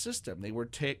that system. They were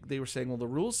saying, well, the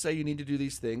rules say you need to do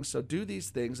these things, so do these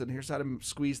things, and here's how to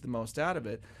squeeze the most out of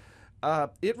it.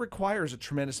 It requires a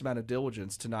tremendous amount of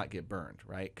diligence to not get burned,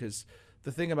 right? Because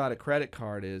the thing about a credit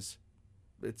card is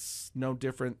it's no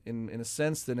different in a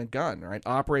sense than a gun, right?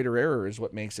 Operator error is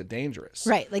what makes it dangerous.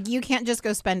 Right. Like you can't just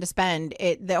go spend to spend.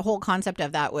 The whole concept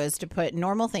of that was to put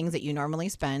normal things that you normally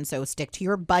spend, so stick to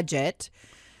your budget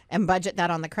and budget that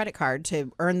on the credit card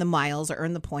to earn the miles or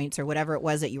earn the points or whatever it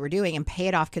was that you were doing and pay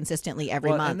it off consistently every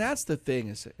month. And that's the thing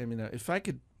is, I mean, if I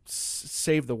could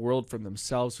save the world from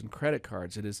themselves and credit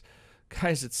cards, it is,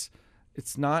 guys,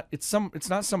 it's not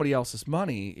somebody else's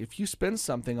money. If you spend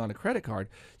something on a credit card,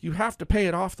 you have to pay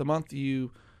it off the month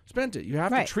you spent it. You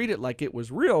have to treat it like it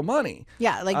was real money.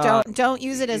 Yeah, like don't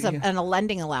use it as a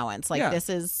lending allowance. Like this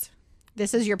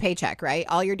is your paycheck, right?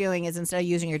 All you're doing is instead of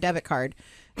using your debit card,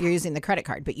 you're using the credit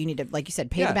card, but you need to, like you said,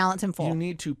 pay the balance in full. You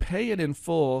need to pay it in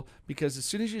full because as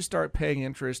soon as you start paying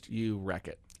interest, you wreck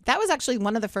it. That was actually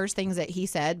one of the first things that he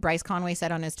said, Bryce Conway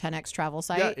said on his 10X travel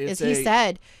site, he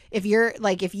said, if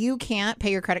you can't pay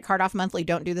your credit card off monthly,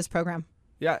 don't do this program.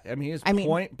 Yeah, I mean, he's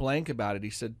point blank about it. He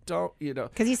said, don't,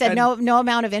 because he said no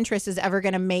amount of interest is ever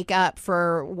going to make up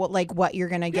for what you're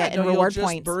going to get in reward you'll just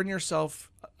points. Burn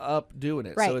yourself up doing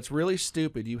it. Right. So it's really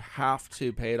stupid. You have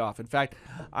to pay it off. In fact,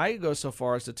 I go so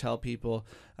far as to tell people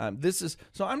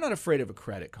so I'm not afraid of a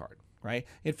credit card, right?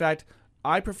 In fact,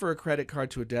 I prefer a credit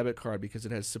card to a debit card because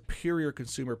it has superior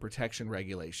consumer protection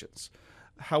regulations.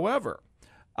 However,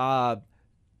 I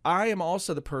am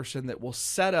also the person that will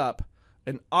set up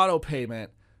an auto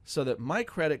payment so that my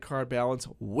credit card balance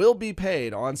will be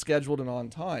paid on scheduled and on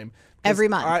time. Every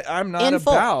month. I'm not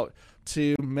about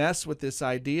to mess with this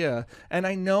idea. And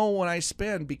I know when I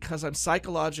spend because I'm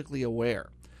psychologically aware.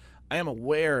 I am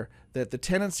aware that the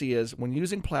tendency is when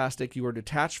using plastic, you are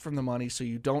detached from the money so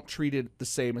you don't treat it the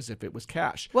same as if it was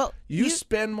cash. Well, you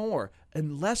spend more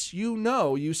unless you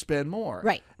know you spend more.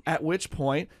 Right. At which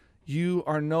point you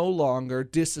are no longer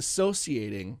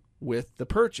disassociating with the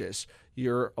purchase.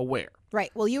 You're aware.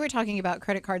 Right. Well, you were talking about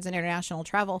credit cards and international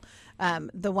travel.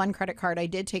 The one credit card I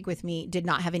did take with me did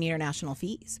not have any international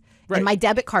fees. Right. And my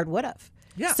debit card would have.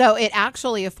 Yeah. So it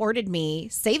actually afforded me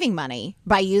saving money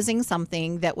by using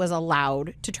something that was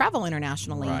allowed to travel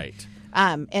internationally. Right.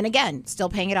 And again, still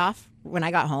paying it off when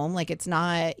I got home. Like it's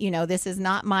not, this is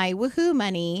not my woohoo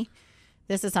money.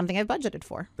 This is something I've budgeted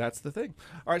for. That's the thing.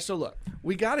 All right. So look,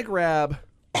 we got to grab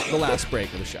the last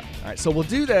break of the show. All right. So we'll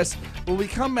do this. When we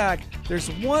come back, there's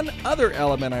one other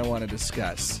element I want to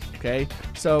discuss. Okay.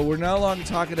 So we're no longer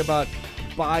talking about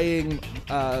buying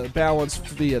balance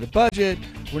via the budget.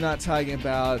 We're not talking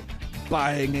about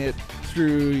buying it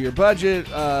through your budget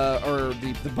or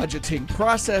the budgeting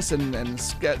process and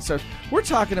so we're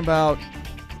talking about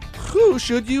who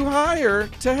should you hire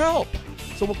to help.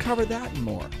 So we'll cover that and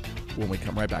more when we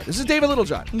come right back. This is David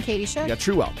Littlejohn. And Katie Shook. You got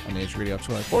True Wealth on the Edge Radio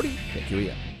 1240. Thank you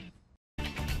again.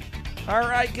 All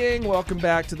right, gang. Welcome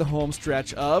back to the home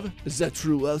stretch of The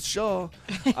True Wealth Show.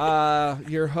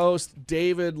 Your host,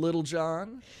 David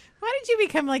Littlejohn. Why did you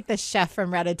become like the chef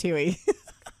from Ratatouille?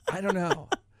 I don't know.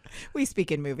 We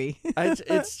speak in movie.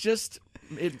 It's just,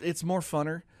 it's more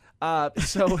funner. I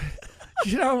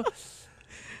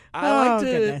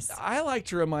like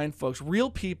to remind folks, real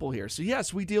people here. So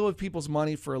yes, we deal with people's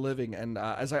money for a living. And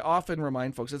as I often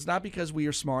remind folks, it's not because we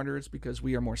are smarter. It's because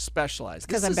we are more specialized.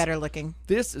 Because I'm better looking.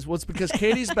 It's because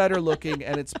Katie's better looking,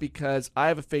 and it's because I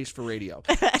have a face for radio.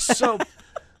 So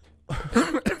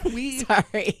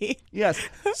Sorry. Yes.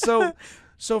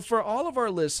 So for all of our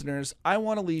listeners, I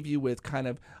want to leave you with kind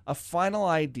of a final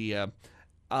idea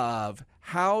of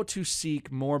how to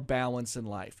seek more balance in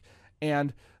life.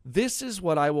 And this is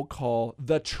what I will call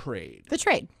the trade. The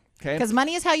trade. Okay. Because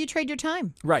money is how you trade your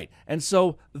time. Right. And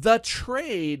so the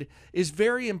trade is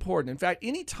very important. In fact,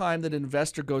 any time that an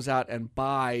investor goes out and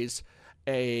buys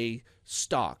a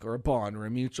stock or a bond or a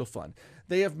mutual fund,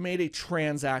 they have made a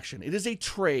transaction. It is a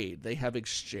trade. They have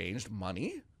exchanged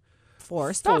money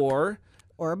for stock or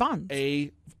a bond,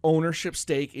 a ownership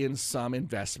stake in some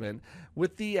investment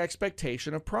with the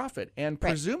expectation of profit. And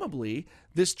presumably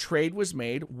this trade was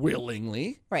made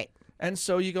willingly. Right. And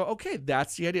so you go, okay,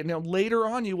 that's the idea. Now, later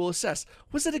on, you will assess,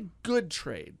 was it a good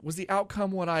trade? Was the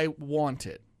outcome what I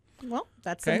wanted? Well,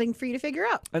 that's something for you to figure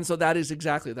out. And so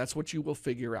that's what you will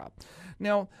figure out.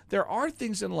 Now, there are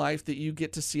things in life that you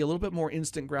get to see a little bit more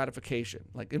instant gratification.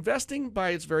 Like investing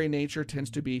by its very nature tends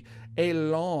to be a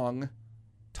long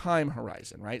time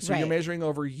horizon, right? So you're measuring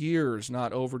over years,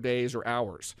 not over days or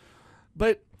hours.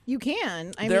 But you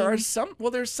can. there's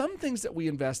some things that we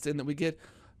invest in that we get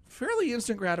fairly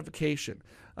instant gratification.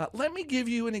 Let me give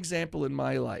you an example in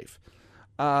my life.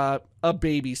 A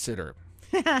babysitter.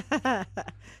 As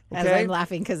I'm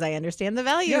laughing because I understand the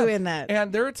value in that.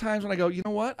 And there are times when I go, you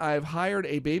know what? I've hired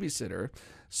a babysitter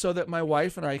so that my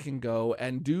wife and I can go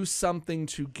and do something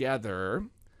together.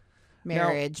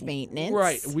 Marriage maintenance.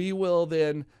 Right. We will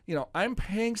then, I'm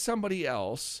paying somebody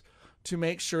else to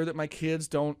make sure that my kids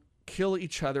don't kill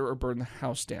each other or burn the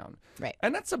house down. Right.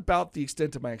 And that's about the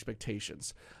extent of my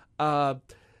expectations. But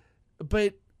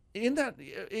in that,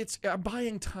 I'm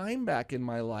buying time back in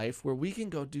my life where we can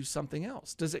go do something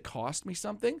else. Does it cost me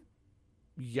something?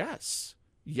 Yes.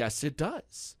 Yes, it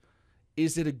does.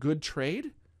 Is it a good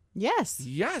trade? Yes.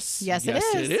 Yes. Yes, it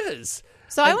is. It is.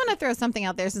 So I want to throw something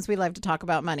out there since we love to talk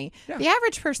about money. Yeah. The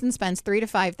average person spends $3,000 to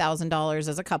 $5,000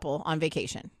 as a couple on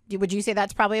vacation. Would you say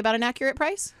that's probably about an accurate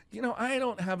price? I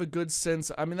don't have a good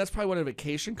sense. I mean, that's probably what a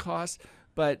vacation costs,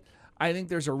 but I think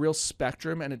there's a real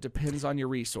spectrum, and it depends on your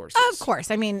resources. Of course,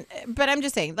 but I'm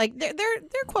just saying, like they're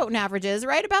quoting averages,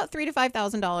 right? About $3,000 to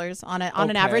 $5,000 on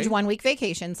an average 1 week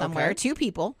vacation somewhere, 2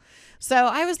 people. So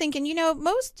I was thinking,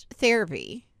 most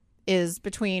therapy is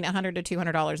between $100 to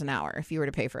 $200 an hour if you were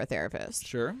to pay for a therapist.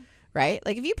 Sure. Right?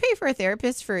 Like if you pay for a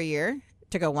therapist for a year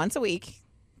to go once a week,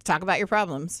 talk about your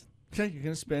problems. Okay, you're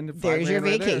going to spend $5 There's your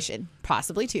right vacation,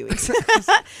 possibly 2 weeks.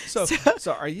 So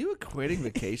are you equating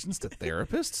vacations to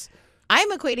therapists? I'm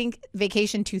equating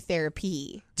vacation to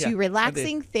therapy, to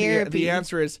relaxing therapy. The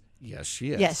answer is yes,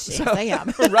 she is. Yes, I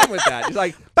am. Run with that. He's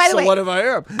like, by the way, what if I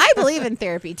am? I believe in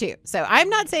therapy too. So I'm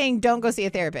not saying don't go see a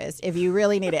therapist if you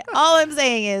really need it. All I'm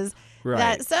saying is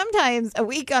that sometimes a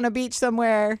week on a beach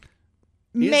somewhere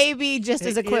maybe just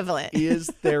as equivalent. It is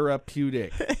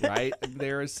therapeutic, right?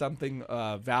 There is something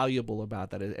valuable about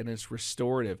that, and it's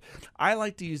restorative. I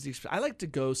like to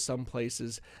go some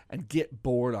places and get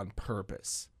bored on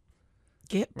purpose.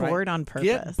 Get bored on purpose.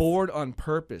 Get bored on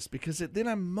purpose, because then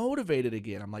I'm motivated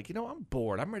again. I'm like, I'm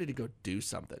bored. I'm ready to go do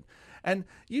something. And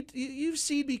you've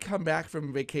seen me come back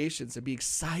from vacations and be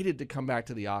excited to come back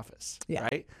to the office,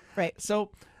 right? Right.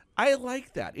 So I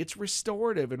like that. It's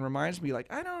restorative and reminds me,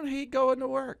 like, I don't hate going to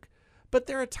work. But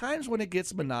there are times when it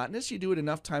gets monotonous. You do it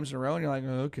enough times in a row, and you're like,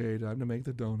 okay, time to make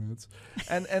the donuts.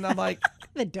 And I'm like,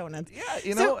 the donuts.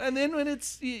 Yeah, and then when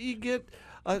you get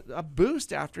a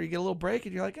boost after you get a little break,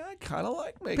 and you're like, I kind of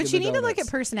like making. But you need donuts. to look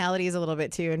at personalities a little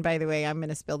bit too. And by the way, I'm going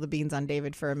to spill the beans on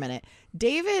David for a minute.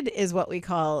 David is what we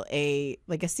call a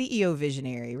CEO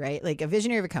visionary, right? Like a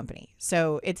visionary of a company.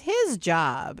 So it's his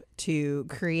job to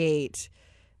create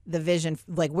the vision,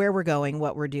 like where we're going,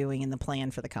 what we're doing, and the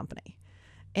plan for the company.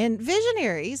 And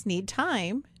visionaries need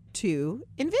time to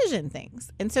envision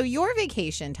things. And so your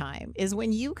vacation time is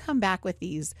when you come back with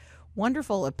these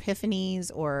wonderful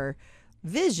epiphanies or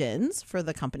visions for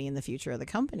the company and the future of the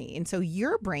company. And so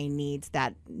your brain needs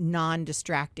that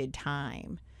non-distracted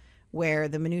time where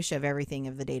the minutia of everything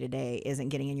of the day-to-day isn't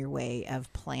getting in your way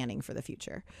of planning for the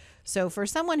future. So for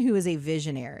someone who is a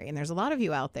visionary, and there's a lot of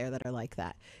you out there that are like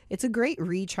that, it's a great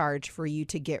recharge for you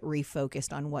to get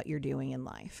refocused on what you're doing in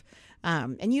life.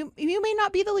 And you may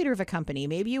not be the leader of a company.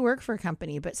 Maybe you work for a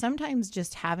company, but sometimes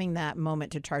just having that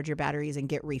moment to charge your batteries and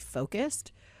get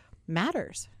refocused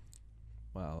matters.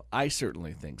 Well, I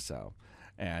certainly think so.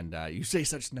 And you say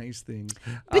such nice things.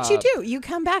 But you do. You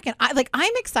come back, and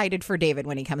I'm excited for David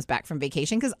when he comes back from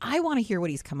vacation because I want to hear what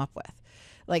he's come up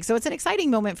with. So it's an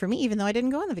exciting moment for me, even though I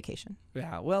didn't go on the vacation.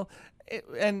 Yeah, well,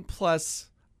 and plus,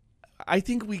 I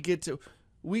think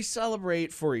we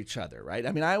celebrate for each other, right?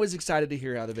 I mean, I was excited to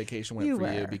hear how the vacation went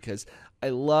for you because I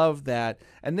love that.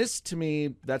 And this, to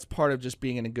me, that's part of just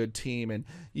being in a good team. And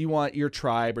you want your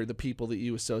tribe or the people that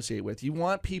you associate with. You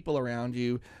want people around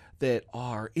you that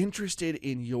are interested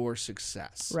in your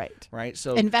success. Right.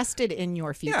 So invested in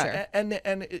your future. Yeah,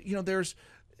 and there's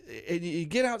you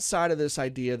get outside of this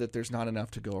idea that there's not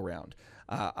enough to go around.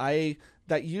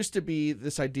 That used to be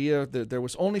this idea that there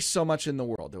was only so much in the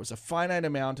world. There was a finite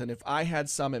amount, and if I had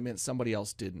some, it meant somebody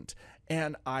else didn't.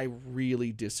 And I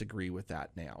really disagree with that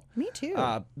now. Me too.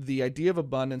 The idea of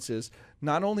abundance is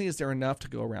not only is there enough to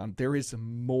go around, there is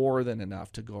more than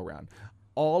enough to go around.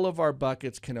 All of our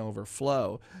buckets can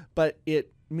overflow, but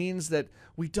it means that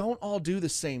we don't all do the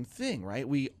same thing, right?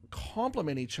 We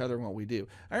complement each other in what we do.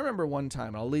 I remember one time,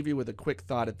 and I'll leave you with a quick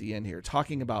thought at the end here,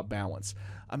 talking about balance.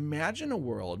 Imagine a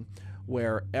world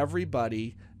where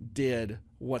everybody did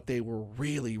what they were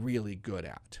really, really good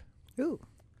at. Ooh.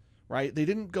 Right? They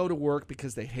didn't go to work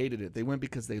because they hated it. They went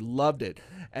because they loved it,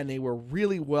 and they were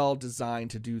really well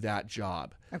designed to do that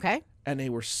job. Okay. And they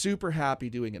were super happy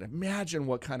doing it. Imagine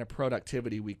what kind of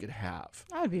productivity we could have.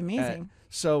 That would be amazing.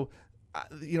 So,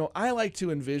 I like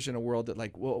to envision a world that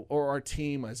or our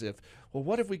team as if, well,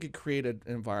 what if we could create an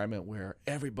environment where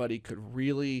everybody could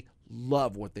really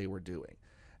love what they were doing?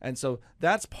 And so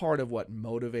that's part of what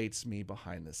motivates me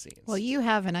behind the scenes. Well, you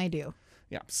have and I do.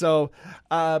 Yeah. So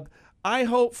I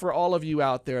hope for all of you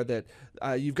out there that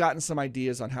you've gotten some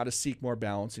ideas on how to seek more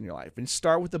balance in your life. And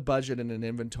start with a budget and an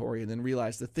inventory, and then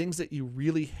realize the things that you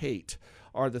really hate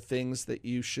are the things that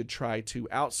you should try to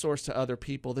outsource to other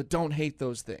people that don't hate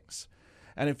those things.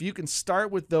 And if you can start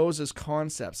with those as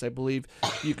concepts, I believe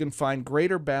you can find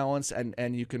greater balance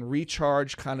and you can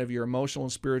recharge kind of your emotional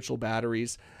and spiritual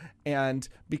batteries and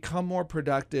become more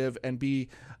productive and be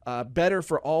better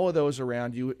for all of those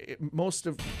around you,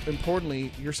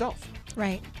 importantly, yourself.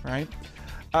 Right. Right?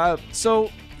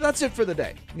 So that's it for the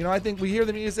day. I think we hear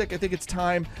the music. I think it's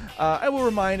time. I will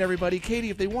remind everybody,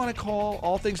 Katie, if they want to call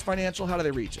All Things Financial, how do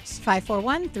they reach us?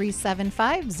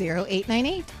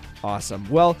 541-375-0898. Awesome.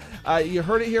 Well, you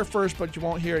heard it here first, but you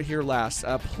won't hear it here last.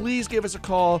 Please give us a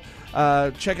call.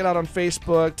 Check it out on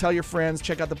Facebook. Tell your friends.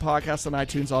 Check out the podcast on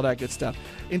iTunes, all that good stuff.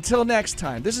 Until next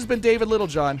time, this has been David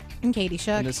Littlejohn. And Katie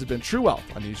Shook. And this has been True Wealth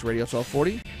on News Radio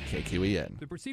 1240 KQEN.